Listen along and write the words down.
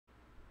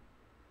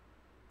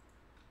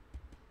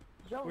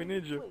Joe, We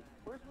need you. Wait,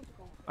 where's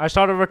Musical? I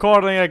started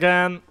recording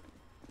again.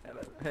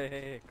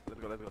 Hey, let's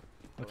go.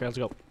 Okay, let's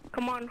go.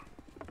 Come on.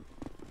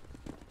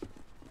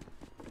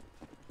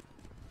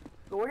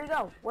 So where'd he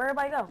go? Where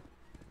everybody go?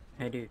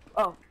 Hey, dude.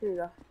 Oh, here you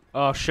go.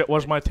 Oh shit,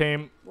 where's my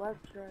team? Left,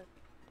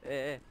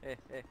 right.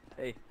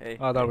 Hey.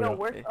 Oh, there we No, go.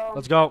 where, Hey.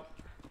 Let's go.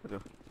 Let's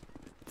go.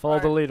 Follow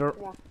the Alright, leader.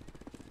 come on.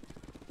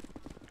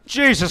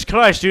 Jesus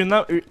Christ, you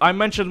know, I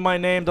mentioned my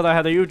name that I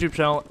had a YouTube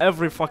channel.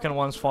 Every fucking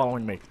one's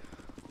following me.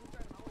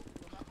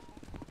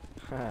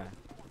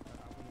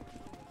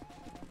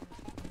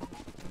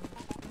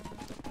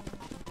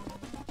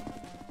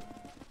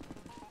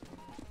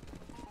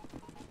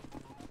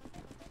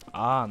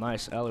 Ah,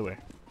 nice alleyway.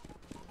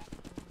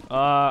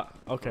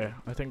 Okay,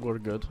 I think we're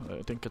good.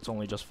 I think it's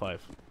only just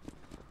 5.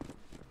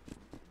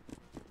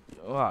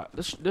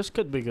 This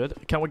could be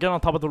good. Can we get on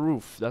top of the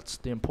roof? That's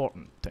the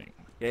important thing.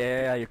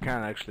 Yeah, you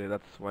can actually.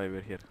 That's why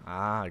we're here.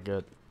 Ah,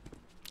 good.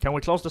 Can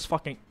we close this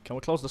fucking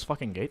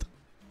gate?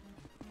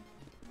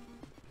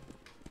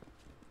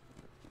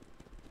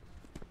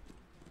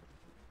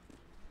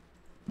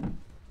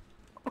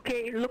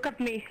 Okay, look at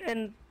me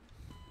and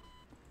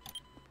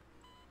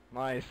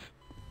Nice.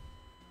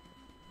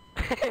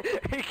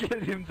 He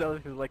killed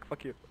himself. He's like,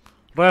 fuck you.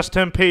 Rest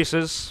in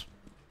pieces.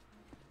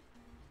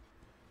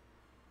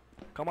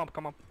 Come on.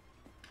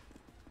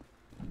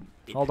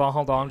 Hold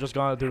on, I'm just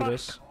gonna do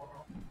this.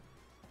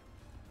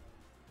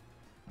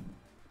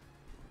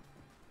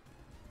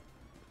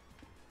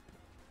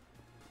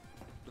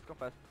 Let's go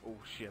fast. Oh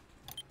shit.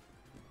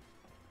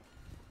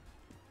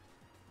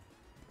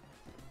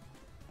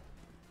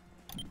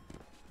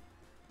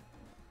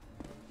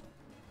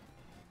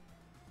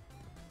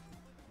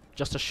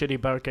 Just a shitty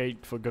barricade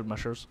for good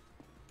measures.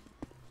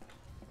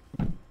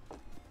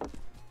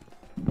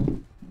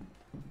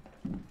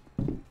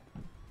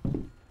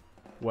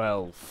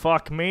 Well,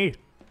 fuck me.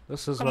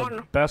 This is Come the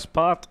on. best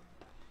part.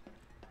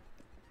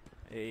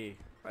 Hey,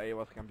 I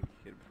was camping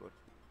here before.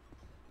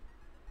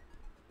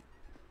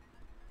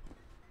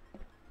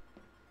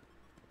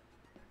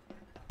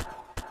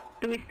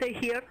 do we stay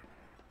here?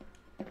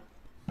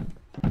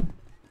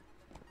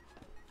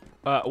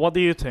 What do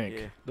you think?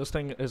 Yeah. This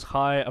thing is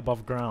high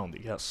above ground.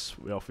 Yes,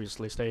 we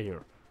obviously stay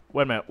here.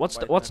 Wait a minute. What's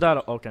White what's that?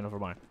 knuckles. Okay, never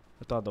mind.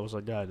 I thought there was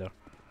a guy there.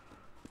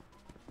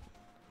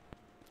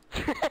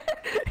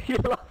 He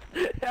lost.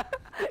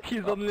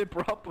 His only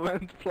prop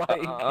went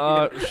flying.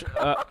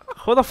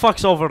 Who the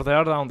fuck's over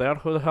there, down there?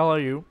 Who the hell are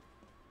you?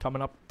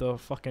 Coming up the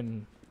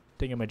fucking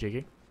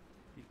thingamajiggy.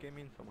 He came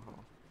in somehow.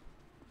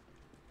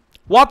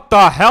 What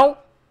the hell?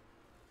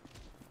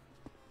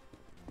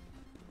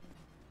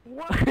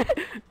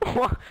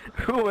 What?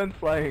 Who went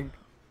flying?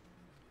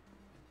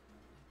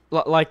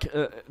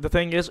 The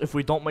thing is, if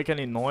we don't make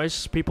any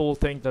noise, people will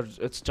think that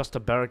it's just a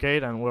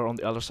barricade and we're on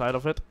the other side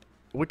of it.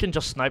 We can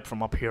just snipe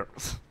from up here.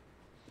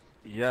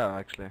 Yeah,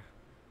 actually.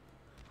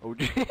 Oh,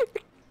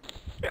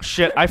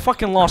 Shit, I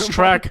fucking lost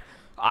track.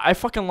 I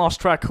fucking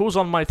lost track. Who's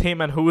on my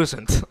team and who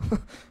isn't?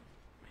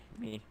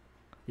 me.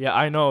 Yeah,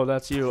 I know,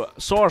 that's you.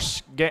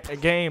 Source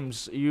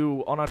Games,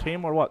 you on our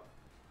team or what?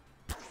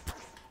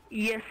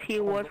 Yes, he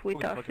was who's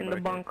with the us fucking in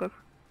the barricade? bunker.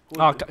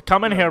 Oh,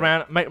 come in here,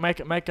 man. Make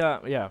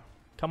a yeah.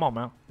 Come on,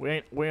 man.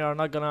 We are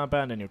not gonna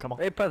abandon you. Come on.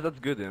 Hey, Paz, that's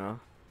good, you know.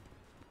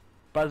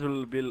 Paz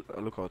will be a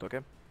lookout, okay?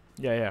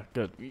 Yeah,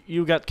 good.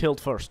 You get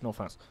killed first. No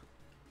offense.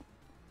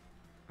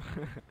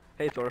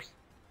 Haters.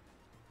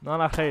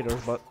 Not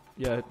haters, but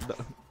yeah,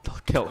 they'll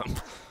kill him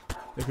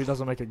if he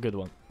doesn't make a good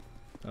one.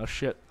 Oh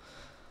shit.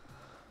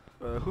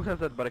 Who has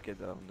that barricade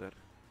down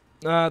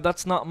there?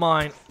 That's not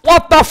mine.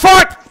 What the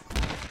fuck?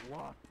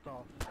 What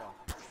the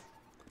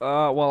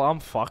fuck? Well, I'm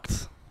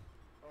fucked.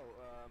 Oh,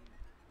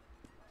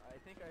 I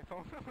think I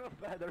found a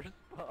better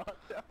spot.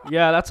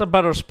 Yeah, that's a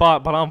better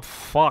spot, but I'm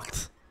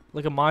fucked.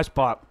 Look at my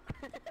spot.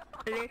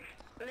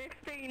 Let's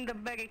stay in the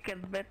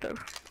barricade better.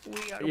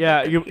 We are Yeah,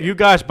 better you here. you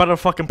guys better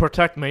fucking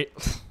protect me.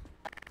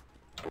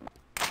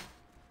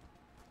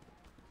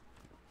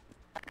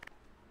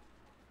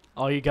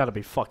 Oh, you gotta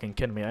be fucking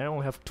kidding me. I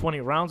only have 20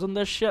 rounds in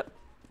this shit.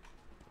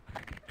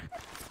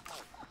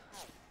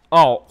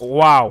 Oh,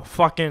 wow.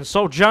 Fucking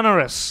so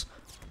generous.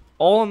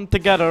 All in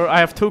together, I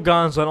have 2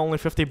 guns and only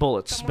 50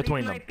 bullets Someone is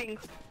between them. sniping.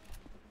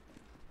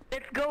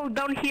 Let's go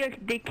down here.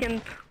 They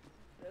can't.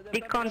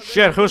 They can't.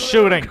 Shit, who's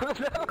shooting?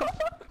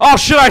 Oh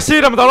shit, I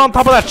see them. They're on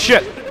top of that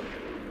shit.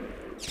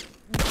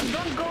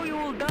 Don't go, you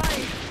will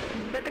die.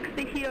 Better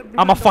stay here.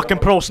 I'm a fucking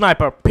pro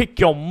sniper. Pick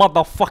your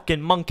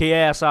motherfucking monkey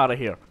ass out of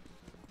here.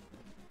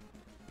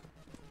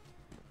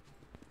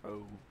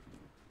 Oh.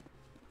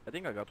 I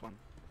think I got one.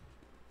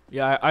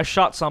 Yeah, I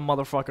shot some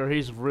motherfucker.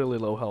 He's really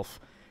low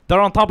health.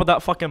 They're on top of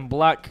that fucking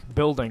black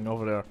building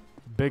over there.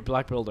 Big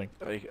black building.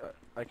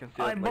 I can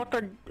see I it, bought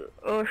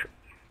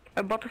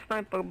I bought a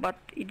sniper, but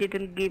he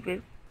didn't give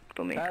it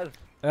to me. Paz.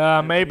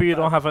 Maybe you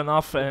don't have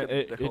enough. Look at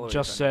It the whole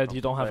just area said of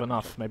you don't have fire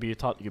enough. mission. Maybe you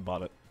thought you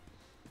bought it.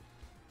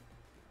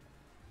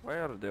 Why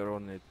are there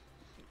only...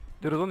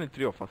 There's only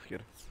 3 of us here.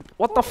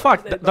 What the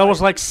fuck? There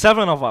was like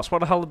 7 of us. Where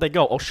the hell did they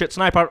go? Oh shit,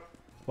 sniper!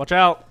 Watch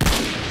out!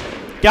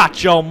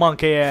 Got your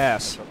monkey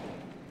ass!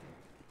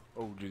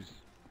 Oh jeez.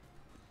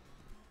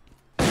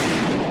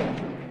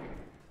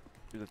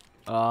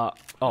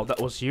 Oh, that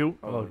was you?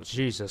 Oh, Oh,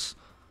 Jesus.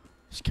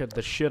 Scared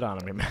the shit out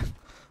of me, man.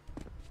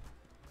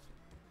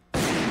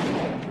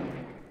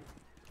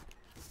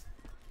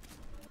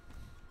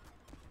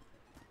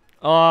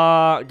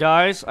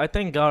 Guys, I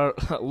think our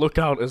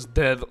lookout is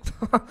dead.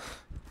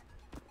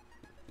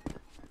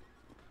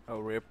 Oh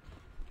rip.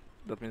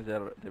 That means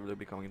they will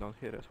be coming down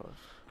here as well.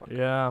 Fuck.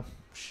 Yeah,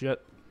 shit.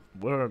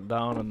 We're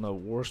down in the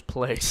worst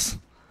place.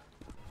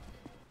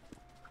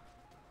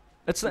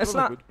 It's It was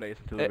not. a good place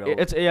until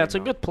It's a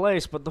now. good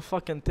place, but the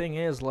fucking thing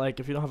is, like,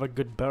 if you don't have a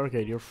good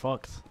barricade, you're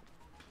fucked.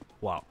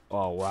 Wow.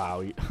 Oh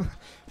wow.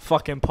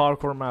 Fucking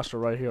parkour master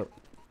right here.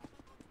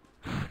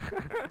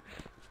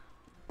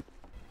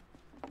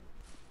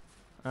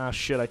 Ah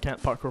shit, I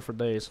can't parkour for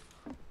days.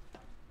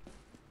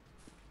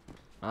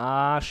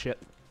 Ah shit.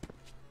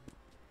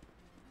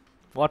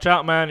 Watch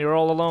out, man, you're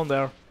all alone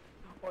there.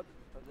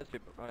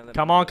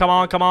 Come on, come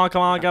on, come on,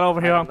 come on, get over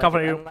here, I'm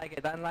covering you. I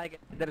don't like it.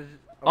 There's...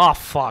 Oh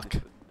fuck.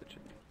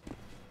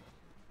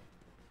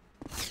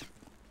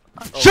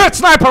 Shit,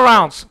 sniper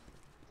rounds!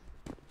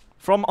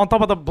 From on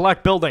top of the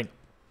black building.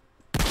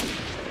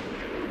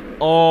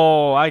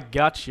 Oh, I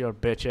got your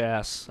bitch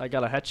ass. I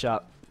got a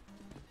headshot.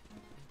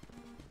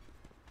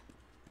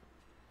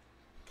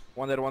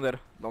 One there.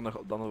 Down the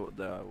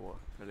wall.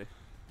 Really.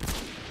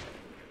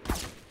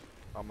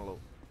 I'm low.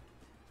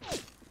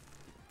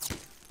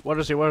 Where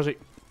is he? Where is he?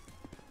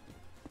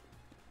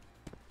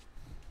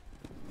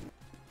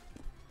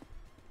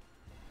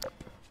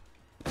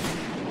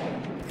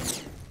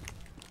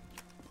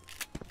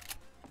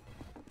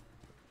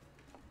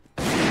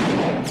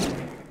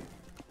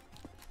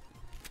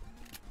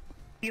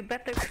 You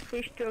better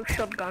switch to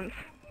shotguns.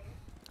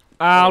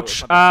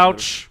 Ouch, Oh,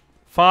 ouch.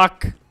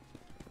 Fuck.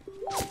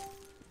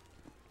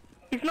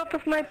 It's not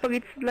a sniper,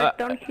 it's like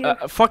down here.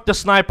 Fuck the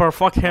sniper,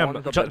 fuck him. One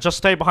is up there. Just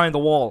stay behind the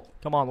wall.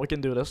 Come on, we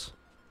can do this.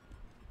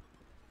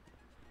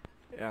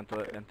 Yeah,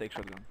 and take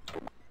shotgun.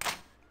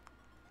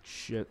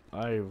 Shit,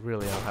 I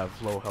really have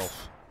low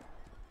health.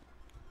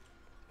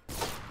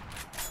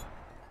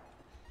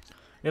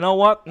 You know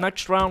what?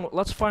 Next round,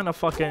 let's find a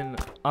fucking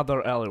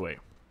other alleyway.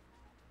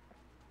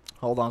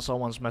 Hold on,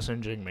 someone's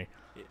messaging me.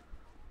 Yeah.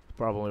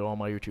 Probably one of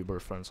my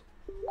YouTuber friends.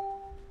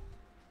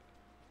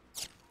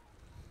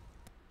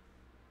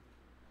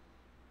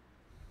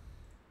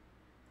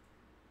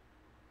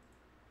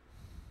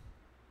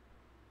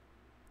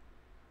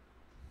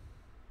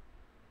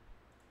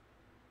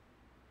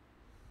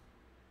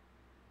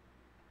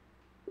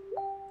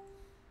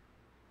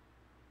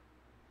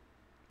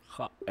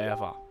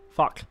 Eva.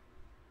 Fuck.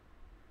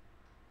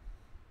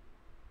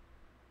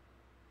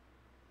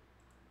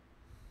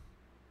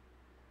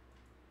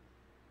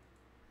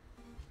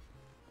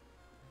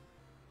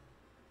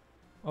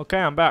 Okay,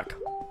 I'm back.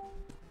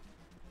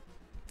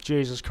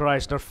 Jesus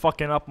Christ, they're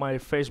fucking up my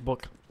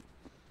Facebook.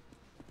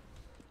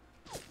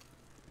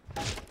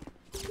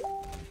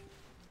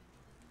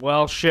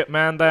 Well, shit,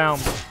 man down.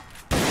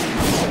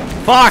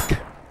 Fuck!